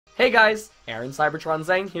Hey guys, Aaron Cybertron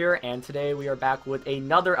Zhang here, and today we are back with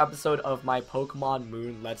another episode of my Pokemon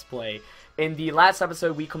Moon Let's Play. In the last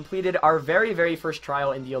episode, we completed our very first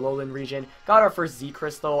trial in the Alolan region, got our first Z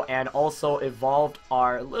Crystal, and also evolved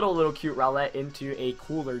our little cute Rowlet into a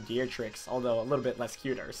cooler Deertrix, although a little bit less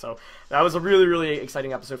cuter. So that was a really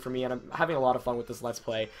exciting episode for me, and I'm having a lot of fun with this Let's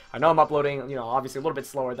Play. I know I'm uploading, obviously a little bit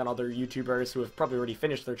slower than other YouTubers who have probably already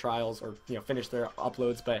finished their trials or, finished their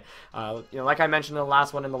uploads, but, like I mentioned in the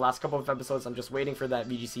last one, in the last couple of episodes, I'm just waiting for that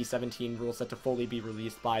VGC 17 rule set to fully be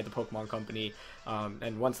released by the Pokemon Company,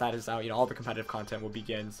 and once that is out, all the competitive content will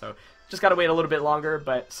begin. So just gotta wait a little bit longer,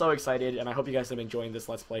 but so excited, and I hope you guys have been enjoying this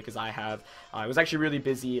Let's Play, because I have. I was actually really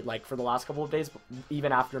busy, like, for the last couple of days,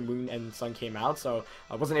 even after Moon and Sun came out, so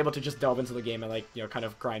I wasn't able to just delve into the game and, like, kind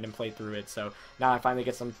of grind and play through it. So now I finally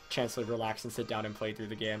get some chance to relax and sit down and play through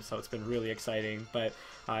the game, so it's been really exciting. But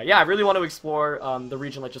yeah, I really want to explore the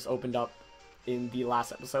region that just opened up in the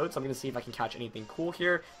last episode, so I'm going to see if I can catch anything cool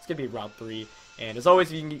here. It's going to be Route 3, and as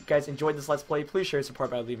always, if you guys enjoyed this Let's Play, please share your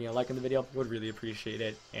support by leaving a like on the video. Would really appreciate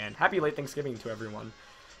it, and happy late Thanksgiving to everyone.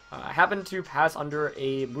 I happened to pass under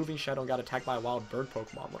a moving shadow and got attacked by a wild bird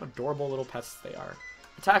Pokemon. What adorable little pets they are.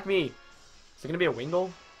 Attack me! Is it going to be a Wingull?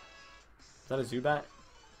 Is that a Zubat? I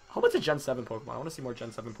hope it's a Gen 7 Pokemon. I want to see more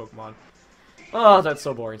Gen 7 Pokemon. Oh, that's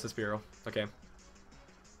so boring. It's a Spearow. Okay.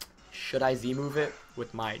 Should I Z-move it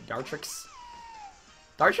with my Dartrix?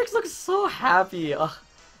 Dartrix looks so happy. Ugh.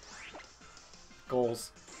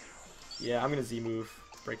 Goals. Yeah, I'm gonna Z-move.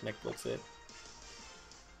 Breakneck Blitz it.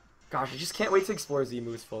 Gosh, I just can't wait to explore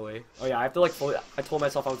Z-moves fully. Oh yeah, I have to like fully. I told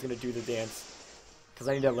myself I was gonna do the dance because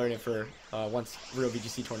I need to learn it for once real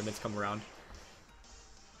VGC tournaments come around.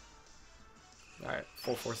 All right,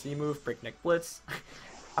 full force Z-move, Breakneck Blitz.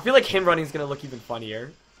 I feel like him running is gonna look even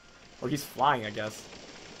funnier, or he's flying, I guess.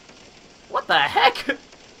 What the heck?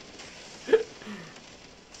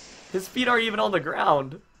 His feet aren't even on the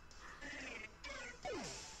ground.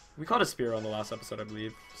 We caught a Spearow in the last episode, I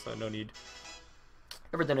believe, so no need.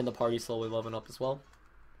 Everything in the party slowly leveling up as well.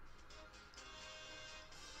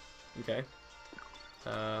 Okay.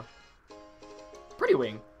 Pretty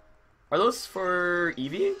Wing. Are those for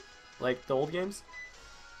Eevee? Like the old games?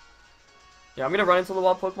 Yeah, I'm gonna run into the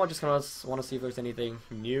wild Pokemon, just kinda wanna see if there's anything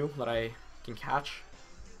new that I can catch.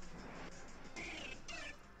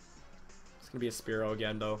 It's gonna be a Spearow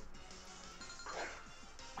again, though.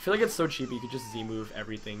 I feel like it's so cheap, you could just Z-move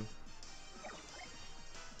everything.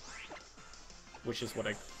 Which is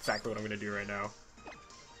exactly what I'm going to do right now.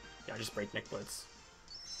 Yeah, just Breakneck Blitz.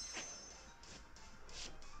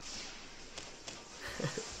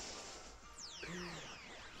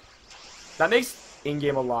 That makes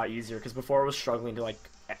in-game a lot easier, because before I was struggling to, like,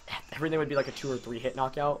 everything would be like a 2 or 3 hit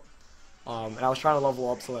knockout. And I was trying to level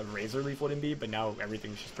up so that Razor Leaf wouldn't be, but now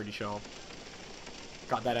everything's just pretty chill.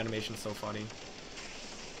 God, that animation's so funny.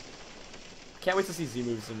 Can't wait to see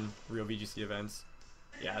Z-moves in real VGC events.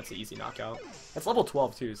 Yeah, it's an easy knockout. It's level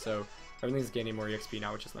 12 too, so everything's gaining more EXP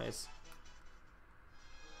now, which is nice.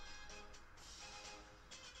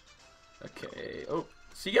 Okay, oh,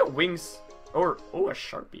 so you get wings, or, oh, a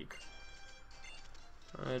Sharkbeak.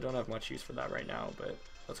 I don't have much use for that right now, but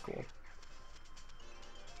that's cool.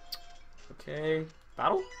 Okay,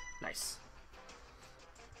 battle? Nice.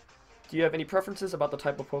 Do you have any preferences about the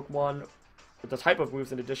type of Pokemon, or the type of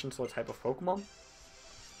moves in addition to the type of Pokemon?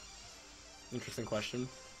 Interesting question.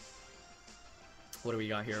 What do we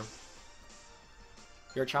got here?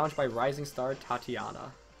 You're challenged by Rising Star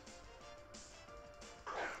Tatiana.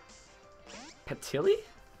 Petilli?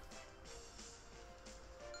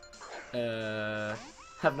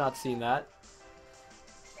 Have not seen that.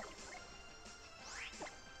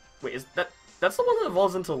 Wait, that's the one that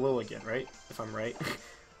evolves into Lilligant, right? If I'm right.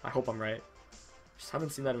 I hope I'm right. Just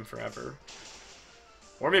haven't seen that in forever.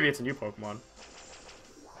 Or maybe it's a new Pokemon.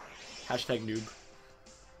 Hashtag noob.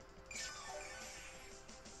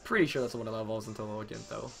 Pretty sure that's the one that evolves into Lilligant,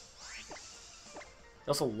 though. It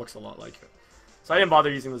also looks a lot like it. So I didn't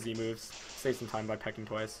bother using the Z moves. Save some time by pecking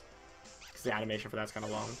twice. Because the animation for that's kind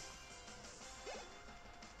of long.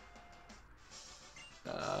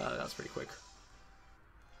 That's pretty quick.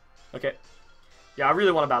 Okay. Yeah, I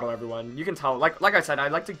really want to battle everyone. You can tell, like I said, I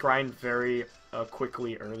like to grind very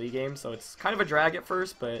quickly early game, so it's kind of a drag at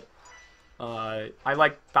first, but I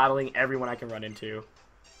like battling everyone I can run into.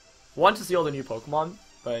 1, to see all the new Pokemon,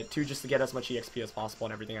 but 2, just to get as much EXP as possible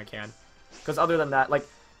and everything I can. Because other than that, like,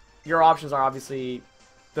 your options are obviously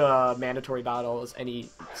the mandatory battles, any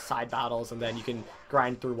side battles, and then you can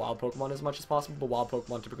grind through wild Pokemon as much as possible, but wild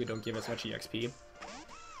Pokemon typically don't give as much EXP.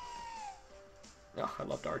 Oh, I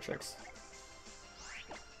love Dartrix.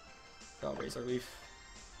 Oh, Razor Leaf.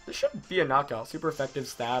 This should be a knockout. Super effective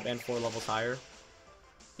stab and 4 levels higher.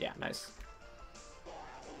 Yeah, nice.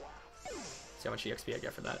 See how much EXP I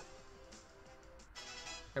get for that.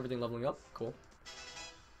 Everything leveling up. Cool.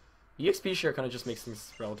 EXP share kind of just makes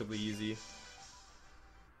things relatively easy.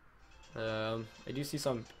 I do see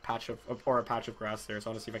some patch of, a patch of grass there, so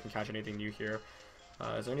I want to see if I can catch anything new here.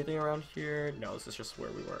 Is there anything around here? No, this is just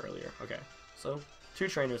where we were earlier. Okay, so 2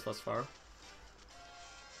 trainers thus far.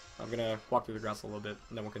 I'm gonna walk through the grass a little bit,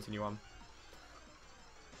 and then we'll continue on.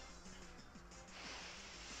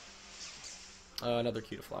 Another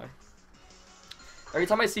Cutiefly. Every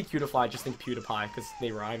time I see Cutiefly, I just think PewDiePie, because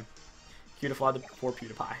they rhyme. Cutiefly the poor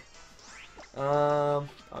PewDiePie.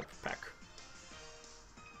 Peck.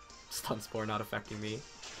 Stun Spore not affecting me.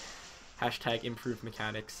 Hashtag improved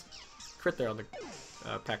mechanics. Crit there on the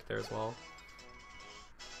Peck there as well.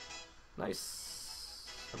 Nice.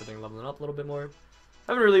 Everything leveling up a little bit more.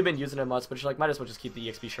 I haven't really been using it much, but like, might as well just keep the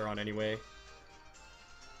EXP share on anyway.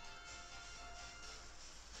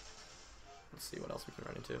 Let's see what else we can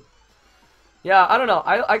run into. Yeah, I don't know.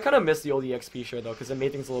 I kind of miss the old EXP share though, because it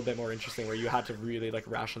made things a little bit more interesting where you had to really like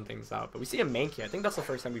ration things out. But we see a Mankey. I think that's the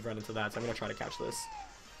first time we've run into that, so I'm gonna try to catch this.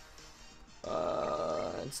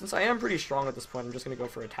 And since I am pretty strong at this point, I'm just gonna go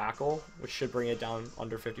for a tackle, which should bring it down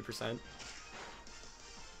under 50%.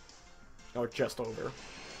 Or just over.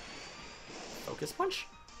 Focus punch?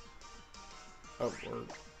 Oh, or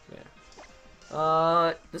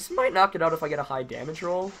yeah. This might knock it out if I get a high damage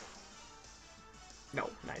roll. No,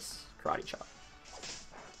 nice. Karate chop.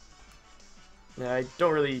 Yeah, I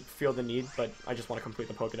don't really feel the need, but I just want to complete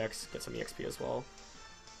the Pokedex, get some EXP as well.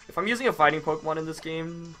 If I'm using a fighting Pokemon in this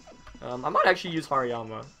game, I might actually use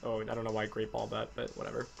Hariyama. Oh, I don't know why I Great Ball that, but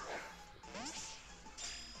whatever.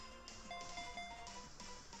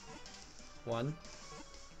 1,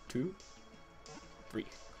 2, 3.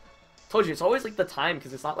 Told you, it's always like the time,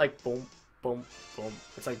 because it's not like boom, boom, boom.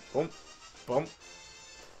 It's like boom, boom,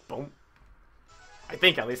 boom. I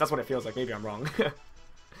think at least that's what it feels like. Maybe I'm wrong.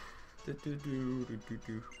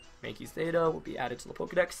 Mankey's data will be added to the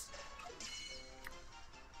Pokedex.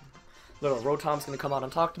 Little Rotom's gonna come out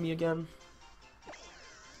and talk to me again.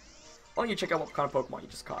 Why don't you check out what kind of Pokemon you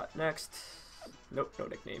just caught? Next. Nope, no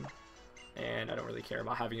nickname. And I don't really care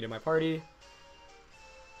about having it in my party.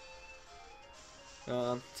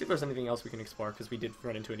 See if there's anything else we can explore, because we did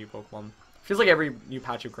run into a new Pokemon. Feels like every new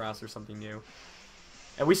patch of grass or something new.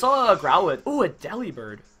 And we saw a Growlithe. Ooh, a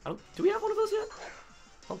Delibird. Do we have one of those yet?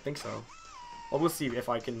 I don't think so. Well, we'll see if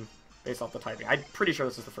I can base off the typing. I'm pretty sure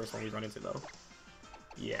this is the first one we run into, though.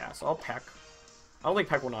 Yeah, so I'll Peck. I don't think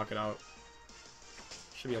Peck will knock it out.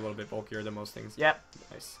 Should be a little bit bulkier than most things. Yep,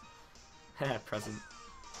 nice. Present.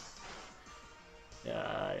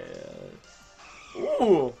 Yeah.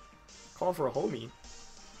 Ooh! Calling for a homie.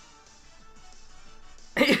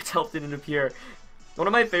 Its health didn't appear. One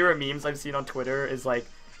of my favorite memes I've seen on Twitter is like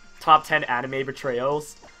top 10 anime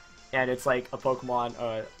betrayals, and it's like a Pokemon,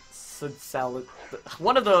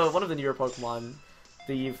 one of the newer Pokemon,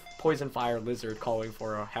 the Poison Fire Lizard calling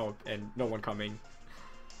for help and no one coming.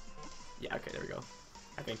 Yeah, okay, there we go.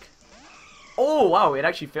 I think. Oh wow, it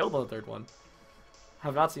actually failed on the third one.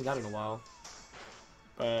 Have not seen that in a while.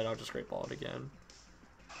 But I'll just Great Ball it again.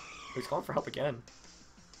 He's calling for help again.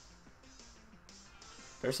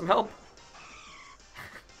 There's some help.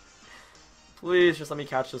 Please just let me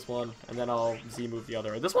catch this one, and then I'll Z-move the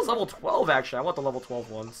other. This one's level 12, actually. I want the level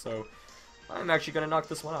 12 one, so I'm actually going to knock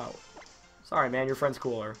this one out. Sorry, man. Your friend's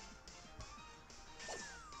cooler.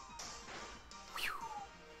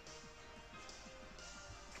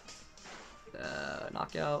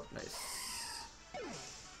 Knockout. Nice.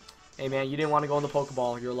 Hey, man. You didn't want to go in the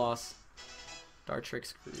Pokeball. You're a loss.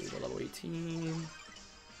 Dartrix grew to level 18.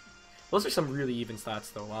 Those are some really even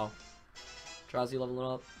stats, though. Wow. Drowsy leveling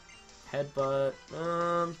up. Headbutt.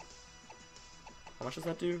 How much does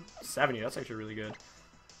that do? 70. That's actually really good.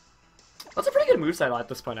 That's a pretty good moveset at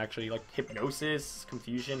this point, actually. Like Hypnosis,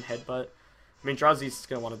 Confusion, Headbutt. I mean, Drowsy's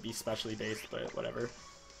gonna want to be specially based, but whatever.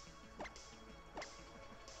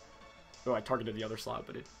 Oh, I targeted the other slot,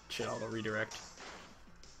 but it shit out the redirect.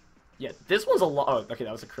 Yeah, this one's a lot. Oh, okay,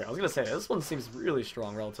 that was a crit. I was gonna say this one seems really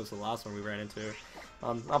strong relative to the last one we ran into.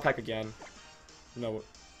 I'll Peck again. No.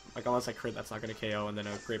 Like, unless I crit, that's not going to KO, and then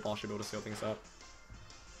a Great Ball should be able to seal things up.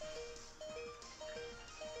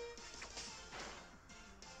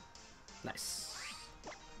 Nice.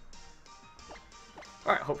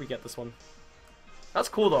 Alright, hope we get this one. That's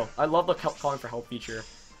cool, though. I love the calling for help feature.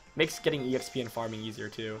 Makes getting EXP and farming easier,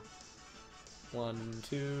 too. 1,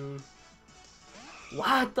 2...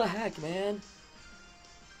 What the heck, man?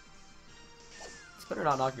 This better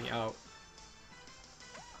not knock me out.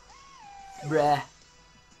 Bruh.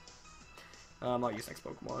 I'll use next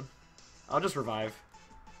Pokemon. I'll just revive.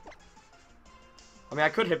 I mean, I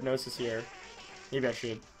could Hypnosis here. Maybe I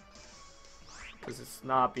should. Because it's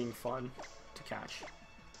not being fun to catch.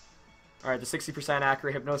 Alright, the 60%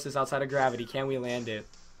 accurate Hypnosis outside of gravity. Can we land it?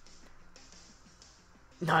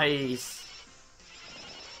 Nice!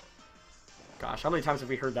 Gosh, how many times have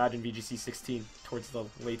we heard that in VGC 16 towards the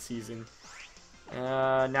late season?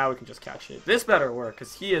 Now we can just catch it. This better work,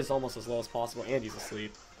 because he is almost as low as possible, and he's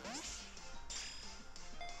asleep.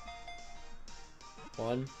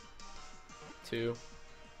 1, 2.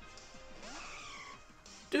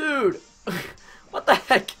 Dude! What the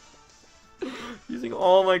heck? Using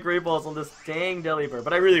all my Great Balls on this dang Delibird,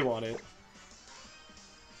 but I really want it.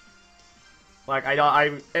 Like,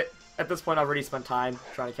 at this point, I've already spent time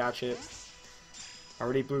trying to catch it. I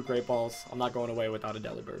already blew Great Balls. I'm not going away without a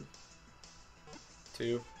Delibird.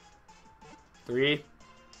 2, 3.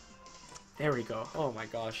 There we go. Oh my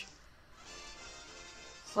gosh.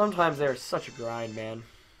 Sometimes they're such a grind, man.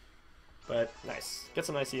 But, nice. Get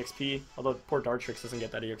some nice EXP. Although, poor Dartrix doesn't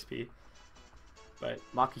get that EXP. But,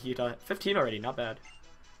 Makihita. 15 already, not bad.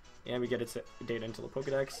 And we get its data into the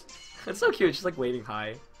Pokedex. It's so cute, she's like waving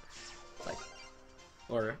high. It's like,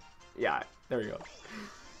 or, yeah, there we go.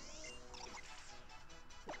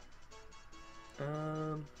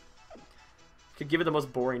 Could give it the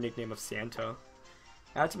most boring nickname of Santa.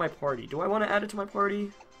 Add to my party. Do I want to add it to my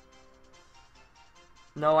party?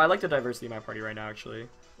 No, I like the diversity in my party right now, actually.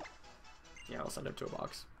 Yeah, I'll send it to a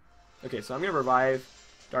box. Okay, so I'm going to revive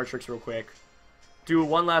Dartrix real quick. Do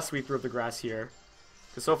one last sweep through of the grass here.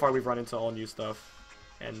 Because so far we've run into all new stuff.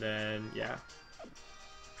 And then, yeah.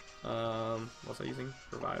 What was I using?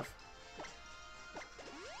 Revive.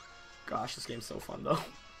 Gosh, this game's so fun, though.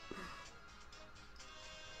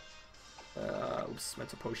 Oops, meant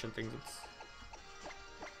to potion things.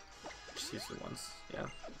 Just use it once, yeah.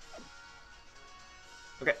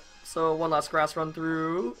 Okay, so one last grass run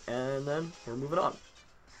through, and then we're moving on.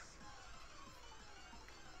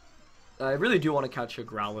 I really do want to catch a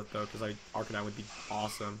Growlithe, though, because Arcanine would be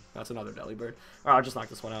awesome. That's another Delibird. Alright, I'll just knock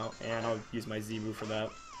this one out, and I'll use my Z move for that.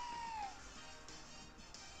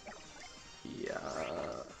 Yeah.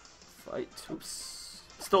 Fight. Oops.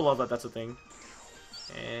 Still love that that's a thing.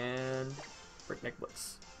 And Breakneck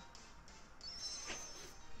Blitz.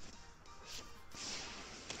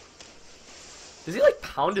 Does he like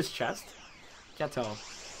pound his chest? Can't tell.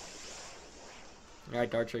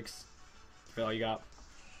 Alright, Dartrix. Give it all you got.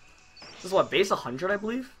 This is what, base 100, I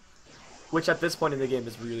believe? Which at this point in the game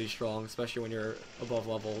is really strong, especially when you're above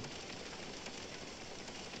leveled.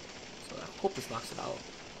 So I hope this knocks it out.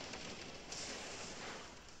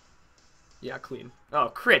 Yeah, clean. Oh,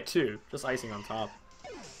 crit too. Just icing on top.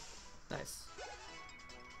 Nice.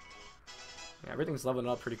 Yeah, everything's leveling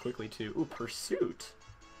up pretty quickly too. Ooh, Pursuit.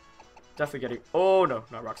 Definitely getting... Oh, no,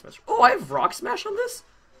 not Rock Smash. Oh, I have Rock Smash on this?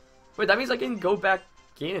 Wait, that means I can go back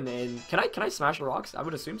in and... Can I smash the rocks? I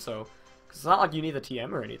would assume so. Because it's not like you need the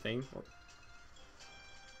TM or anything.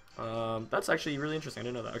 That's actually really interesting. I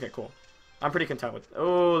didn't know that. Okay, cool. I'm pretty content with...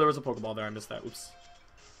 Oh, there was a Pokeball there. I missed that. Oops.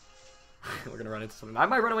 We're gonna run into something. I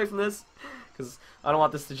might run away from this. Because I don't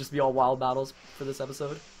want this to just be all wild battles for this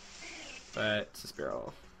episode. But it's a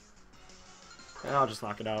Spearow. And I'll just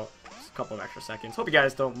knock it out. Just a couple of extra seconds. Hope you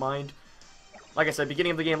guys don't mind. Like I said,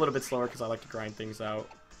 beginning of the game a little bit slower because I like to grind things out.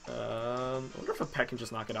 I wonder if a pet can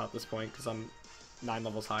just knock it out at this point because I'm 9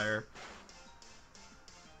 levels higher.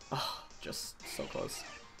 Oh, just so close.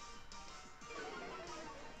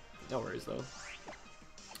 No worries though.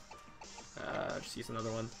 Just use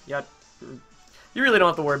another one. Yeah, you really don't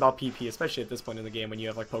have to worry about PP, especially at this point in the game when you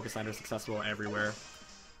have like Pokesliders accessible everywhere.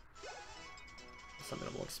 Some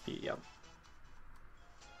minimal XP, yep.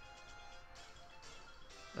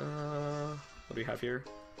 What do we have here?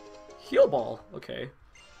 Heal Ball, okay.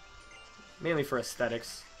 Mainly for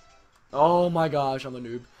aesthetics. Oh my gosh, I'm a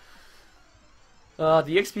noob.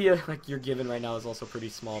 The XP like you're given right now is also pretty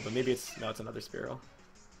small, but maybe it's no, it's another Spearow.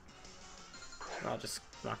 I'll just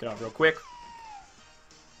knock it out real quick.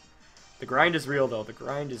 The grind is real though. The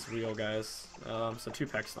grind is real, guys. So 2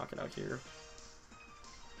 pecks knock it out here.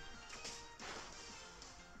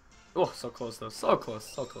 Oh, so close though. So close,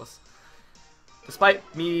 so close.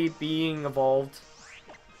 Despite me being evolved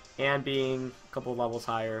and being a couple levels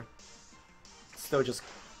higher, still just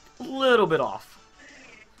a little bit off.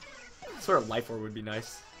 Sort of Life Orb would be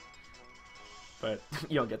nice. But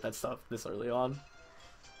you don't get that stuff this early on.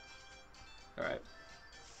 Alright.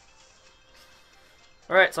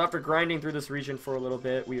 Alright, so after grinding through this region for a little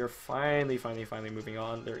bit, we are finally moving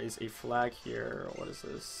on. There is a flag here. What is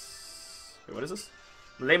this? Wait, what is this?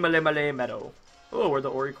 Melemele Meadow. Oh, we're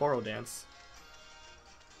the Oricoro dance.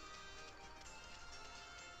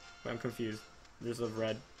 I'm confused. There's a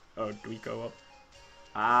red. Oh, do we go up?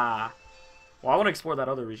 Ah. Well, I want to explore that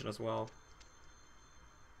other region as well.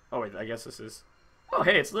 Oh, wait, I guess this is... Oh,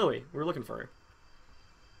 hey, it's Lily. We were looking for her.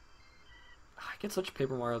 I get such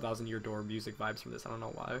Paper Mario Thousand Year Door music vibes from this. I don't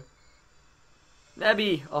know why.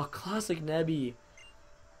 Nebby! Oh, classic Nebby.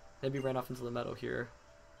 Nebby ran off into the meadow here.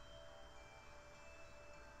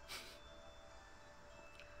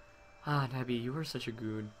 Ah, Nebby, you were such a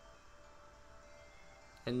goon.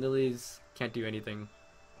 And Lily's can't do anything.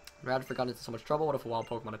 Radford got into so much trouble. What if a wild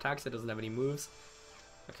Pokemon attacks it? Doesn't have any moves.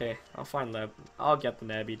 Okay, I'll find Leb. I'll get the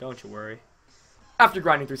Nebby, don't you worry. After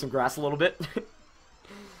grinding through some grass a little bit. Let's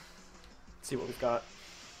see what we've got.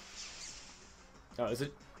 Oh, is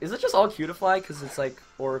it just all Cutiefly? Because it's like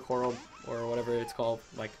Oricoral or whatever it's called,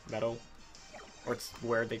 like Meadow. Or it's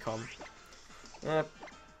where they come. Yeah,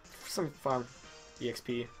 some farm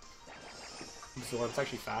EXP. Absorb, it's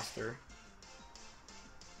actually faster.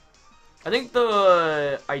 I think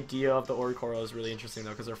the idea of the Oricoral is really interesting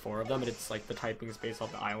though, because there are 4 of them, and it's like the typing is based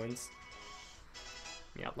off the islands.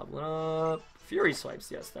 Yeah, leveling up. Fury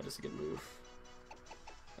Swipes, yes, that is a good move.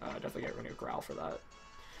 Definitely get rid of Growl for that.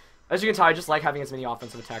 As you can tell, I just like having as many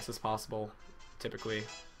offensive attacks as possible, typically.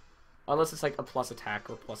 Unless it's like a plus attack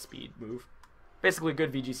or plus speed move. Basically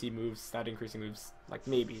good VGC moves, stat increasing moves, like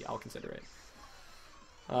maybe I'll consider it.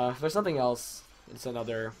 If there's something else, it's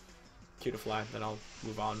another Cutiefly, then I'll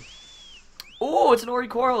move on. Oh, it's an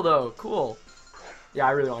Oricoral though. Cool. Yeah,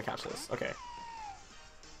 I really want to catch this. Okay.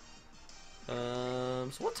 So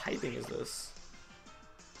what typing is this?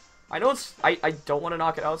 I know it's... I don't want to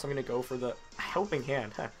knock it out, so I'm going to go for the Helping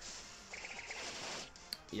Hand.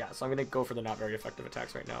 Yeah, so I'm going to go for the not very effective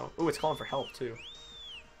attacks right now. Ooh, it's calling for help, too.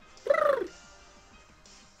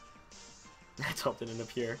 That's helped it end up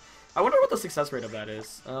here. I wonder what the success rate of that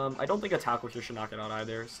is. I don't think a Tackle here should knock it out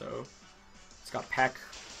either, so... It's got Peck.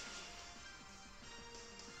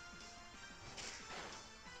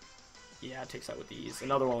 Yeah, it takes out with ease.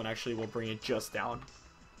 Another one actually will bring it just down.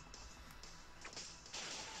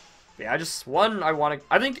 But yeah,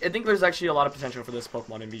 I think there's actually a lot of potential for this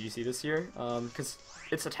Pokemon in VGC this year. Because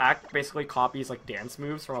its attack basically copies like dance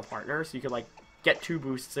moves from a partner, so you could like get 2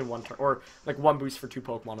 boosts in one turn, or like 1 boost for 2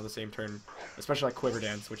 Pokemon on the same turn. Especially like Quiver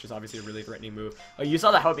Dance, which is obviously a really threatening move. You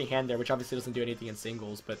saw the Helping Hand there, which obviously doesn't do anything in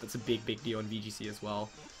singles, but that's a big deal in VGC as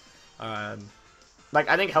well. Like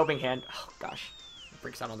I think Helping Hand, oh gosh.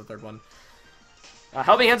 Breaks down on the 3rd one.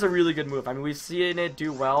 Helping Hand's a really good move. I mean, we've seen it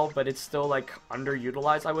do well, but it's still, like,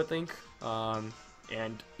 underutilized, I would think.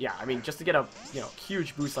 And, yeah, I mean, just to get a,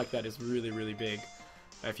 huge boost like that is really, really big.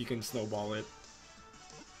 If you can snowball it.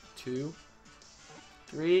 2.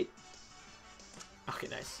 3. Okay,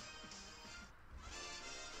 nice.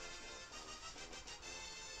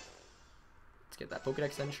 Let's get that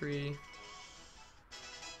Pokedex entry.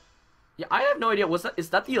 Yeah, I have no idea. Is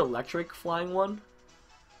that the electric flying one?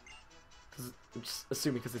 I'm just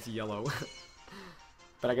assuming because it's yellow.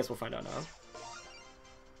 But I guess we'll find out now.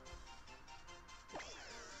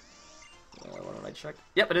 Why don't I check?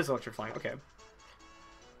 Yep, it is electrifying. Okay.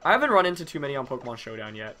 I haven't run into too many on Pokemon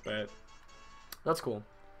Showdown yet, but that's cool.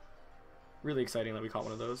 Really exciting that we caught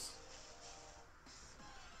one of those.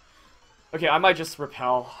 Okay, I might just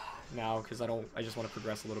repel now because I just want to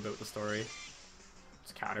progress a little bit with the story.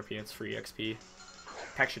 It's Caterpie, it's free XP.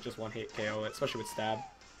 Peck should just one-hit KO it, especially with Stab.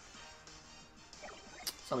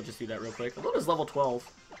 So I'm gonna just do that real quick. Aloda's level 12.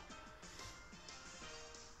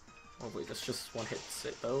 Hopefully this just one hits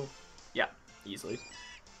it though. Yeah, easily.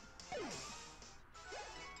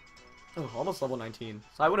 Oh, almost level 19.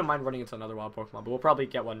 So I wouldn't mind running into another wild Pokemon, but we'll probably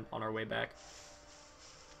get one on our way back.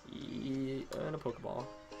 And a Pokeball.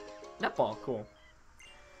 Netball, cool.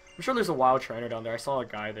 I'm sure there's a wild trainer down there. I saw a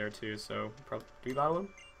guy there too, so probably do we battle him?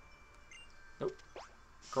 Nope.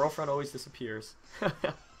 Girlfriend always disappears.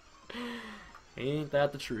 Ain't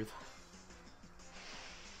that the truth?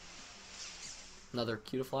 Another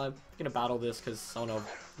Cutiefly. I'm gonna battle this because I don't know,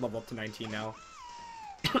 level up to 19 now.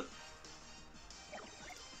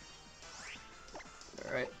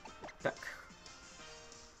 Alright, back.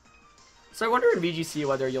 So I wonder in VGC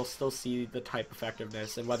whether you'll still see the type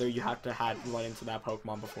effectiveness and whether you have to run into that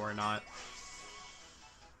Pokemon before or not.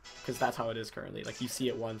 Because that's how it is currently. Like you see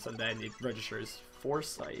it once and then it registers.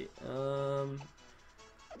 Foresight. No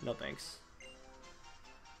thanks.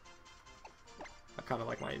 I kind of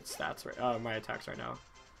like my stats right, my attacks right now.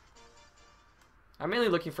 I'm mainly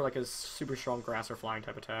looking for like a super strong grass or flying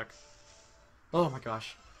type attack. Oh my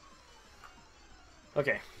gosh.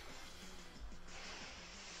 Okay.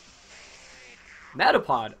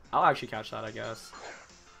 Metapod. I'll actually catch that, I guess.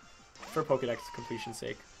 For Pokedex completion's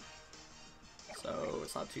sake. So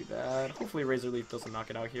it's not too bad. Hopefully Razor Leaf doesn't knock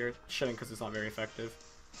it out here. Shouldn't, because it's not very effective.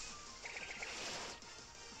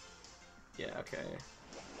 Yeah, okay.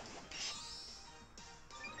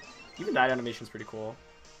 Even that animation's pretty cool.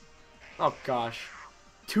 Oh gosh.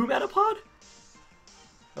 2 Metapod?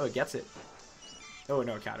 Oh, it gets it. Oh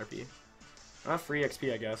no, Caterpie. Free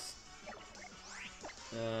XP, I guess.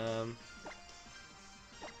 Oh,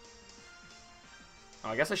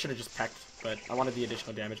 I guess I should have just pecked, but I wanted the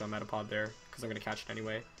additional damage on Metapod there, because I'm going to catch it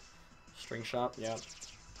anyway. String Shot, yeah.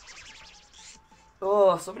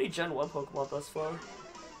 Oh, so many Gen 1 Pokemon thus far.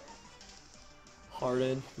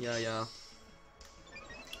 Harden, yeah.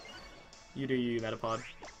 You do you, Metapod.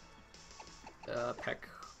 Peck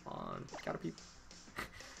on Caterpie.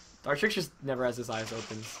 Dartrix just never has his eyes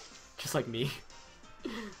open, just like me.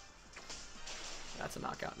 That's a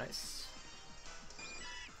knockout, nice.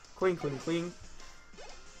 Cling.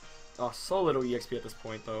 Oh, so little EXP at this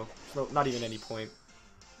point, though. So, not even any point.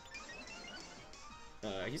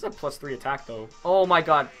 He's at +3 attack, though. Oh my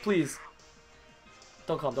god, please.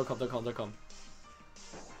 Don't come.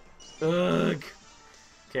 Ugh.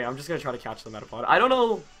 Okay, I'm just gonna try to catch the Metapod. I don't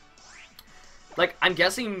know. Like, I'm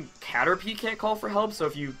guessing Caterpie can't call for help, so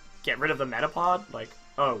if you get rid of the Metapod, like...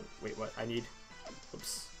 Oh, wait, what? I need...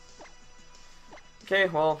 Oops. Okay,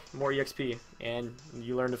 well, more EXP. And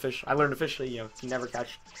you learn to fish. I learned to fish, you know, you never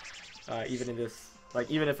catch... even in this... Like,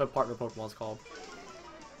 even if a partner Pokemon's called.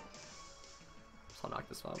 So I'll knock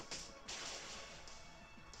this out.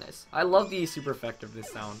 Nice. I love the super effectiveness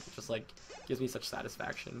sound. It just, like, gives me such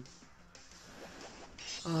satisfaction.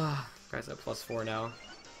 Guys at +4 now.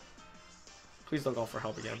 Please don't go for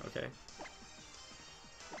help again. Okay.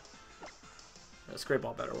 Yeah, Scrape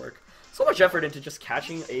Ball better work. So much effort into just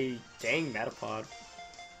catching a dang Metapod.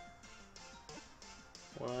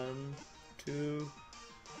 1, 2,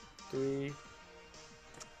 3.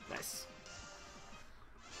 Nice.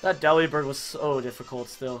 That Delibird was so difficult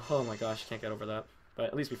still. Oh my gosh, can't get over that. But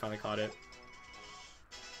at least we finally caught it.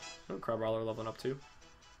 Oh, Crabrawler leveling up too.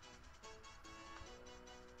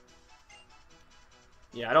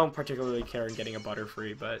 Yeah, I don't particularly care in getting a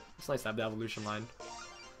Butterfree, but it's nice to have the evolution line.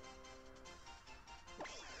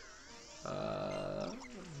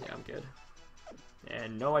 Yeah, I'm good.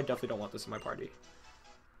 And no, I definitely don't want this in my party.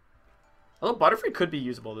 Although Butterfree could be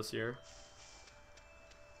usable this year.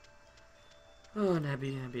 Oh,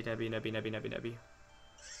 Nebby.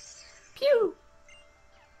 Pew!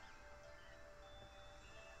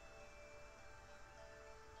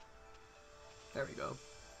 There we go.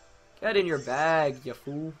 Get in your bag, you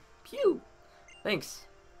fool. Pew! Thanks.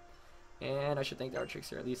 And I should thank the Dartrix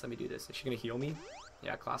here. At least let me do this. Is she gonna heal me?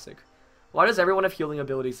 Yeah, classic. Why does everyone have healing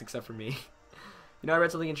abilities except for me? You know, I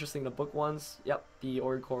read something interesting in the book once. Yep, the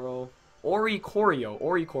Oricorio,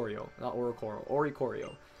 not Oricoro,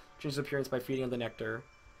 Oricorio. Changes appearance by feeding on the nectar.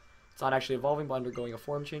 It's not actually evolving, but undergoing a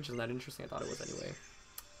form change. Isn't that interesting? I thought it was anyway.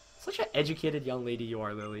 Such an educated young lady you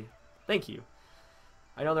are, Lily. Thank you.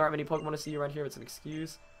 I know there aren't many Pokemon to see around here. It's an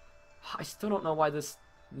excuse. I still don't know why this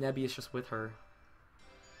Nebby is just with her.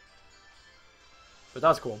 But that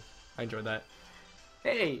was cool. I enjoyed that.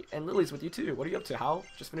 Hey, and Lily's with you too. What are you up to, Hal?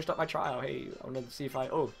 Just finished up my trial. Hey, I wanted to see if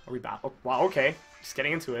Oh, are we back? Oh, wow, okay. Just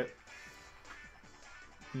getting into it.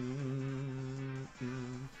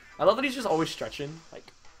 I love that he's just always stretching.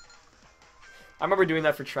 Like, I remember doing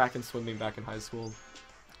that for track and swimming back in high school.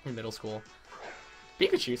 In middle school.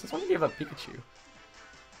 Pikachu. Since when did you have a Pikachu?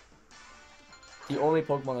 The only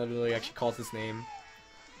Pokemon that really actually calls his name.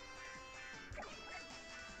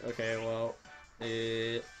 Okay, well...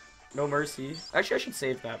 no Mercy. Actually, I should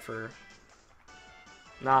save that for...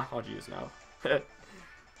 Nah, I'll use now.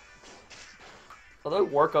 Although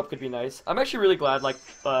Work Up could be nice. I'm actually really glad, like,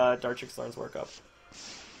 Dartrix learns Work Up.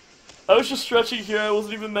 I was just stretching here, I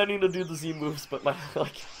wasn't even meaning to do the Z moves, but my,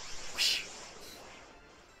 like... Whoosh.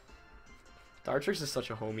 Dartrix is such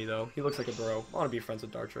a homie, though. He looks like a bro. I want to be friends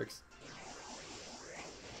with Dartrix.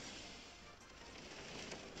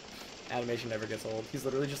 Animation never gets old. He's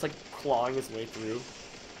literally just, like, clawing his way through.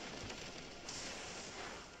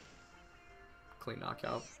 Clean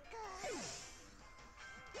knockout.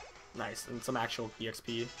 Nice, and some actual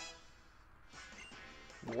EXP.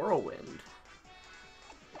 Whirlwind.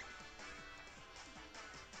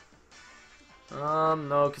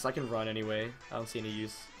 No, because I can run anyway. I don't see any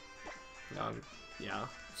use. Yeah.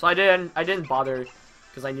 So I didn't bother,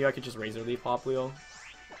 because I knew I could just Razor Leaf Popplio.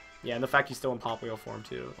 Yeah, and the fact he's still in Popplio form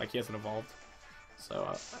too. Like, he hasn't evolved. So,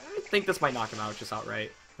 I think this might knock him out just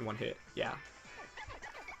outright in one hit. Yeah.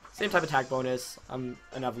 Same type attack bonus. I'm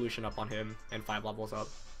an evolution up on him, and 5 levels up.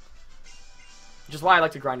 Which is why I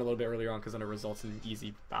like to grind a little bit earlier on, because then it results in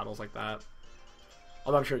easy battles like that.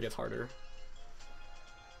 Although I'm sure it gets harder.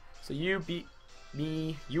 So you beat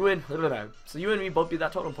me, you and so you and me both beat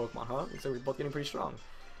that totem Pokemon, huh? Looks like we're both getting pretty strong.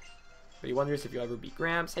 But he wonders if you ever beat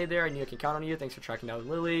Gramps. Hey there, I knew I can count on you. Thanks for tracking down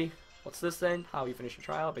Lily. What's this then? How you finish your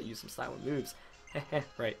trial? But use some silent moves. Heh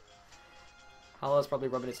right. Hollow's probably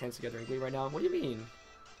rubbing his hands together in glee right now. What do you mean?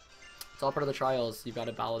 It's all part of the trials. You've got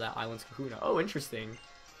to battle that island's kahuna. Oh, interesting.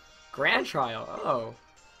 Grand trial. Oh.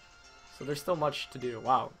 So there's still much to do.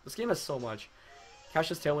 Wow. This game has so much. Catch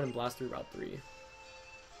this Tailwind and blast through Route 3.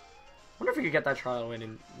 Wonder if we could get that trial win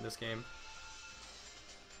in this game.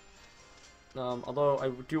 Although I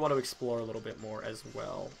do want to explore a little bit more as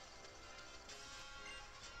well.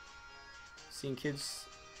 Seeing kids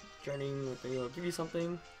journeying with will give you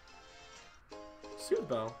something. Soothe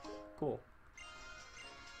Bell. Cool.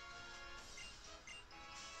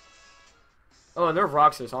 Oh, and there are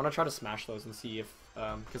rocks here, so I want to try to smash those and see if,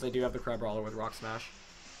 because I do have the Crab Brawler with Rock Smash.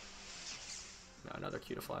 No, another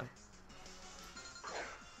Cutiefly.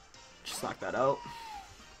 Just knock that out.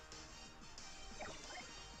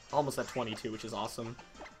 Almost at 22, which is awesome.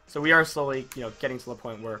 So we are slowly, you know, getting to the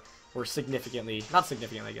point where we're significantly, not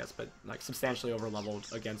significantly I guess, but like substantially over-leveled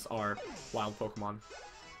against our wild Pokemon.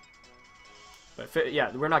 But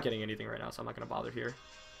yeah, we're not getting anything right now, so I'm not going to bother here.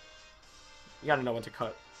 You gotta know when to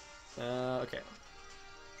cut. Okay.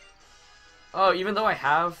 Oh, even though I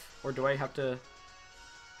have, or do I have to...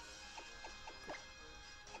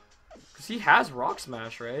 Because he has Rock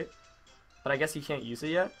Smash, right? But I guess he can't use it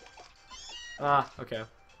yet? Ah, okay.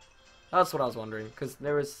 That's what I was wondering, because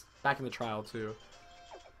there was back in the trial too.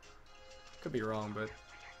 Could be wrong, but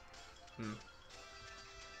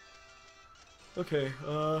okay.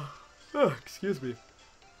 Excuse me.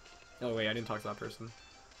 Oh wait, I didn't talk to that person.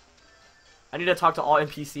 I need to talk to all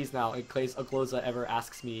NPCs now in case Agloza ever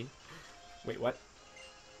asks me. Wait, what?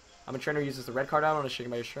 I'm a trainer who uses the red card out on a shaken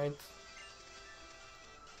by your strength.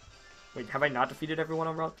 Wait, have I not defeated everyone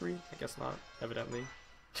on Route 3? I guess not, evidently.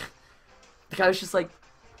 The guy was just like,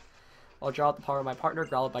 I'll draw out the power of my partner,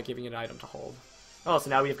 growl it by giving it an item to hold. Oh, so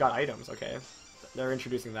now we've got items, okay. They're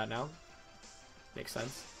introducing that now. Makes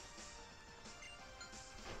sense.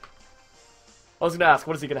 I was gonna ask,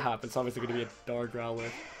 what is he gonna happen? It's obviously gonna be a Dark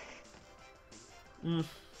Growler.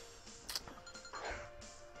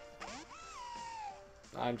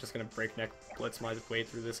 I'm just gonna breakneck blitz my way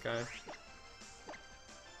through this guy.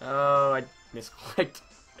 Oh, I misclicked.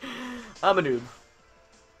 I'm a noob.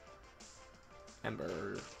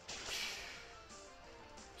 Ember.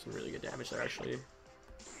 Some really good damage there, actually.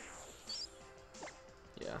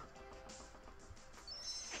 Yeah.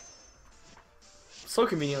 So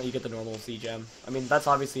convenient you get the normal Z-Gem. I mean, that's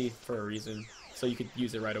obviously for a reason. So you could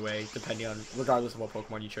use it right away, depending on, regardless of what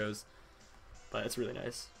Pokemon you chose. But it's really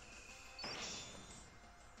nice.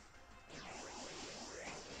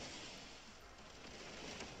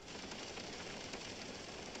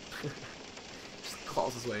 Just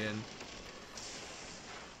claws his way in.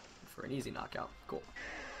 For an easy knockout. Cool.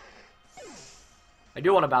 I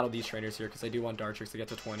do want to battle these trainers here, because I do want Dartrix to get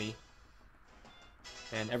to 20.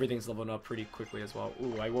 And everything's leveling up pretty quickly as well.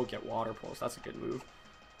 Ooh, I will get Water Pulse. That's a good move.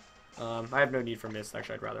 I have no need for Mist.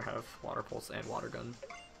 Actually, I'd rather have Water Pulse and Water Gun.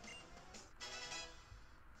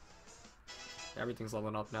 Everything's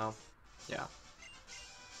leveling up now. Yeah.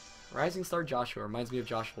 Rising Star Joshua reminds me of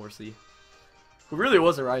Josh Horsey, who really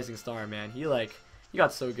was a rising star, man. He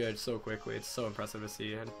got so good so quickly. It's so impressive to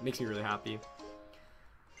see, and it makes me really happy.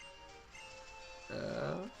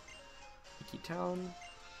 Iki Town.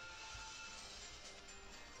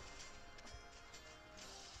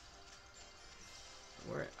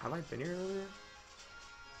 Where have I been here earlier?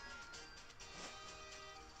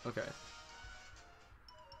 Okay.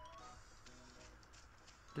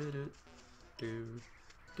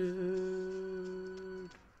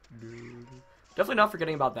 Definitely not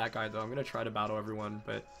forgetting about that guy though. I'm gonna try to battle everyone,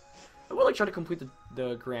 but I will try to complete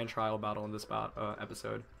the grand trial battle in this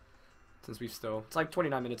episode. Since it's like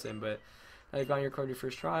 29 minutes in, but I've gotten your card in your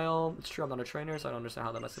first trial. It's true I'm not a trainer, so I don't understand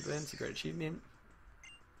how that must have been. It's a great achievement.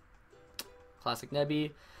 Classic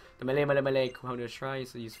Nebby. The Melemele Island try,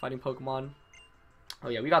 so use fighting Pokemon. Oh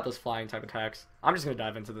yeah, we got those flying type attacks. I'm just gonna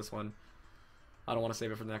dive into this one. I don't want to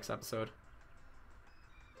save it for the next episode.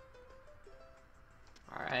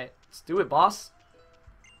 Alright, let's do it, boss.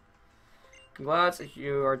 Congrats, if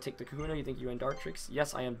you are to take the Kahuna, you think you and Dartrix?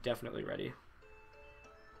 Yes, I am definitely ready.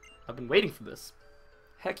 I've been waiting for this.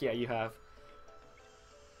 Heck yeah, you have.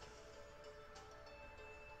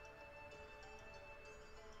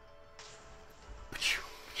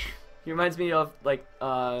 He reminds me of, like,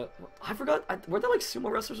 I forgot, were there, like, sumo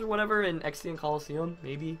wrestlers or whatever in Exian Coliseum?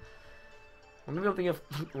 Maybe? Or maybe I'm thinking of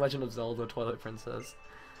Legend of Zelda Twilight Princess.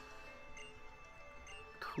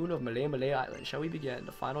 Kahuna of Melemele Island. Shall we begin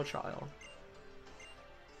the final trial?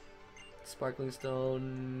 Sparkling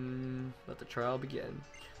Stone. Let the trial begin.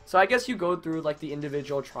 So I guess you go through like the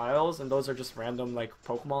individual trials, and those are just random like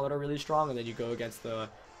Pokemon that are really strong, and then you go against the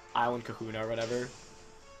Island Kahuna or whatever.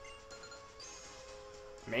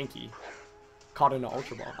 Mankey. Caught in an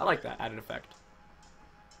Ultra Ball. I like that added effect.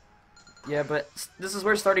 Yeah, but this is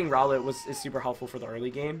where starting Rowlet is super helpful for the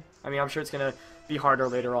early game. I mean, I'm sure it's gonna be harder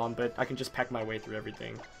later on, but I can just peck my way through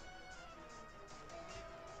everything.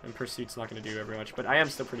 And Pursuit's not gonna do very much, but I am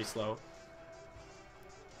still pretty slow.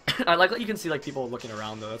 I like that you can see like people looking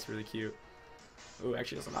around though. That's really cute. Ooh,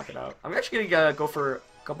 actually doesn't knock it out. I'm actually gonna go for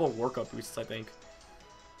a couple of workup boosts, I think.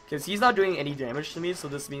 Because he's not doing any damage to me, so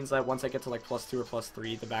this means that once I get to like +2 or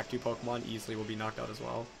 +3, the back 2 Pokemon easily will be knocked out as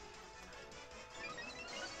well.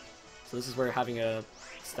 So this is where having a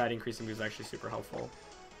stat increasing move is actually super helpful.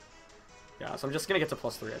 Yeah, so I'm just gonna get to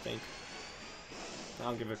 +3, I think. I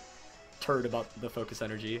don't give a turd about the focus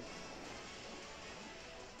energy.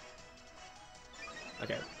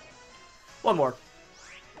 Okay. One more.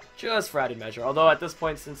 Just for added measure. Although at this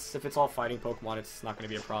point, since if it's all fighting Pokemon, it's not gonna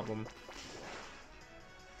be a problem.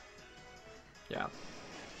 Yeah.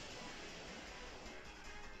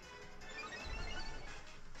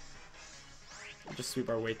 We'll just sweep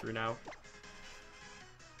our way through now.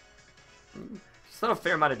 It's not a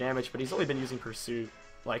fair amount of damage, but he's only been using Pursuit.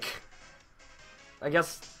 Like, I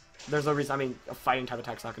guess there's no reason. I mean, a fighting type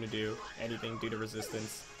attack's not going to do anything due to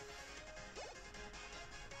resistance.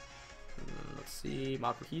 Let's see.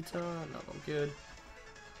 Makuhita. No, I'm good.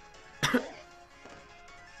 Kind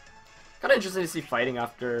of interesting to see fighting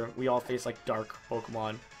after we all face like dark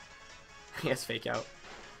Pokemon. Yes, Fake Out.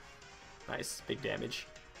 Nice, big damage.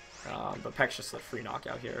 But Peck's just a free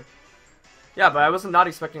knockout here. Yeah, but I was not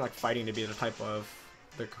expecting like fighting to be the type of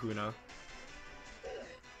the Kahuna.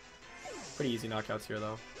 Pretty easy knockouts here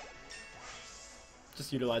though.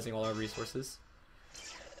 Just utilizing all our resources.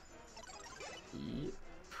 Yep.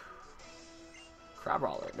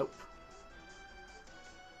 Crabrawler, nope.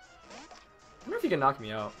 I wonder if he can knock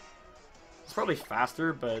me out. It's probably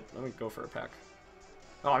faster, but let me go for a peck.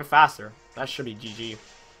 Oh, I'm faster. That should be GG.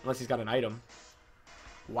 Unless he's got an item.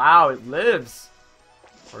 Wow, it lives!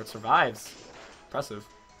 Or it survives. Impressive.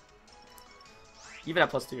 Even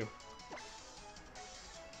at +2.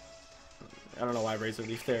 I don't know why Razor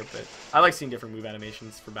Leaf there, but I like seeing different move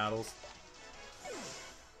animations for battles.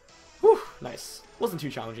 Whew, nice. Wasn't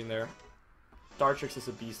too challenging there. Dartrix is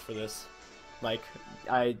a beast for this. Like,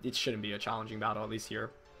 it shouldn't be a challenging battle, at least here.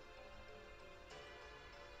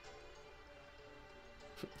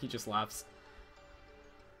 He just laughs.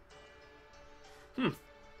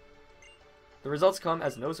 The results come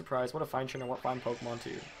as no surprise. What a fine trainer, what fine Pokemon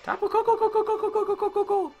too. Tapu Koko,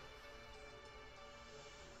 Koko.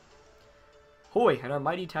 Hoy, and our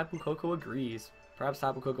mighty Tapu Koko agrees. Perhaps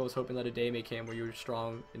Tapu Koko was hoping that a day may come where you were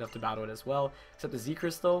strong enough to battle it as well. Except the Z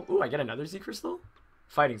Crystal. Ooh, I get another Z Crystal?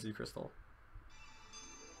 Fighting Z Crystal.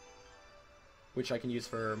 Which I can use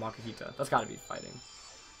for Makuhita. That's gotta be fighting.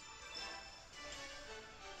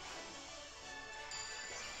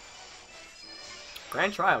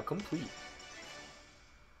 Grand Trial complete.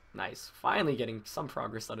 Nice. Finally getting some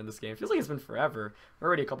progress done in this game. Feels like it's been forever. We're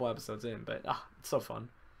already a couple episodes in, but it's so fun.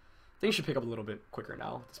 Things should pick up a little bit quicker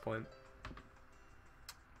now at this point.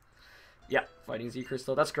 Yeah, fighting Z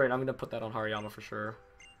Crystal. That's great. I'm going to put that on Hariyama for sure.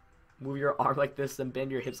 Move your arm like this and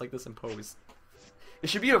bend your hips like this and pose. It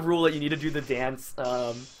should be a rule that you need to do the dance,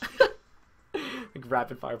 like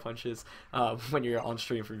rapid fire punches, when you're on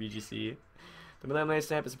stream for VGC. The Melemele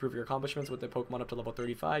stamp is to prove your accomplishments with the Pokemon up to level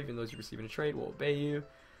 35. Even those you receive in a trade will obey you.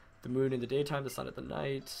 The moon in the daytime, the sun at the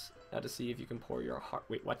night. Now to see if you can pour your heart.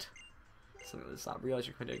 Wait, what? Something that's not real. As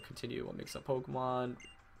you continue, we'll mix up Pokemon.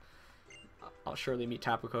 I'll surely meet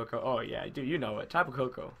Tapu Koko. Oh yeah, dude, you know it. Tapu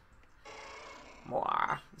Koko.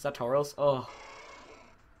 Mwah. Is that Tauros? Oh.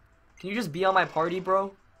 Can you just be on my party,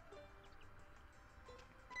 bro?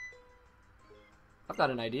 I've got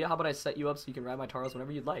an idea. How about I set you up so you can ride my Tauros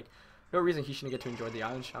whenever you'd like? No reason he shouldn't get to enjoy the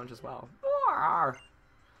island challenge as well.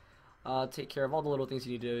 Take care of all the little things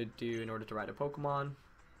you need to do in order to ride a Pokemon.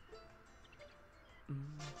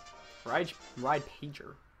 Ride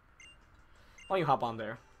Pager. Why don't you hop on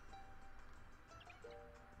there?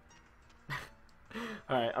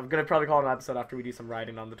 Alright, I'm gonna probably call it an episode after we do some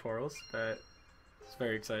riding on the Tauros, but it's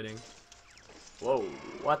very exciting. Whoa,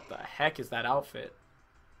 what the heck is that outfit?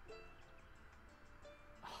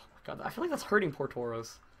 Oh my god, I feel like that's hurting poor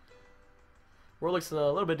Tauros. World looks a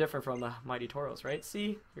little bit different from the mighty Tauros, right?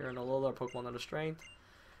 See, you're in a lower Pokemon under strength.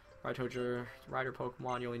 Rider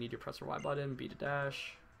Pokemon, you only need to press your Y button, B to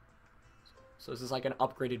dash. So this is like an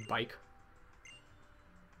upgraded bike.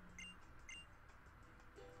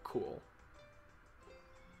 Cool.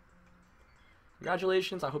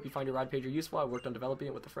 Congratulations, I hope you find your ride pager useful. I worked on developing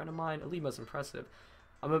it with a friend of mine. Alima's impressive.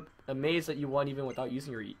 I'm amazed that you won even without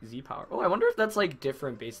using your Z power. Oh, I wonder if that's like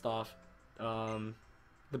different based off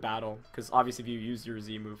the battle, because obviously if you use your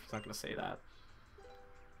Z move, it's not going to say that.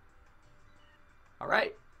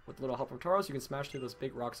 Alright, with a little help from Tauros, you can smash through those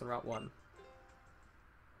big rocks on Route 1.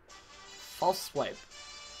 False Swipe.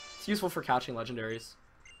 It's useful for catching legendaries.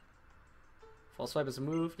 False Swipe is a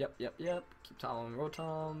move. Yep. Keep telling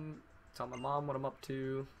Rotom. Tell my mom what I'm up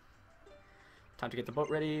to. Time to get the boat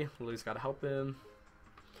ready. Lily's got to help him.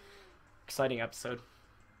 Exciting episode.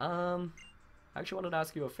 I actually wanted to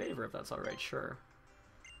ask you a favor, if that's alright. Sure.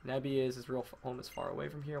 Nebby his real home is far away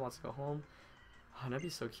from here. Wants to go home. Oh,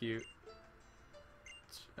 Nebby's so cute.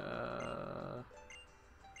 Of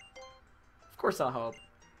course I'll help.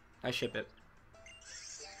 I ship it.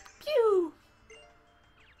 Pew!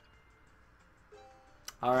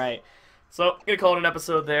 Alright. So, I'm going to call it an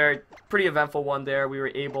episode there. Pretty eventful one there. We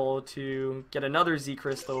were able to get another Z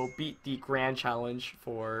Crystal, beat the Grand Challenge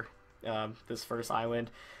for this first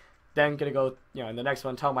island. Then going to go, in the next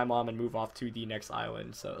one, tell my mom and move off to the next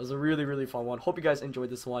island. So, it was a really, really fun one. Hope you guys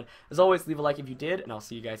enjoyed this one. As always, leave a like if you did, and I'll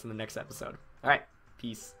see you guys in the next episode. Alright,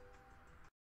 peace.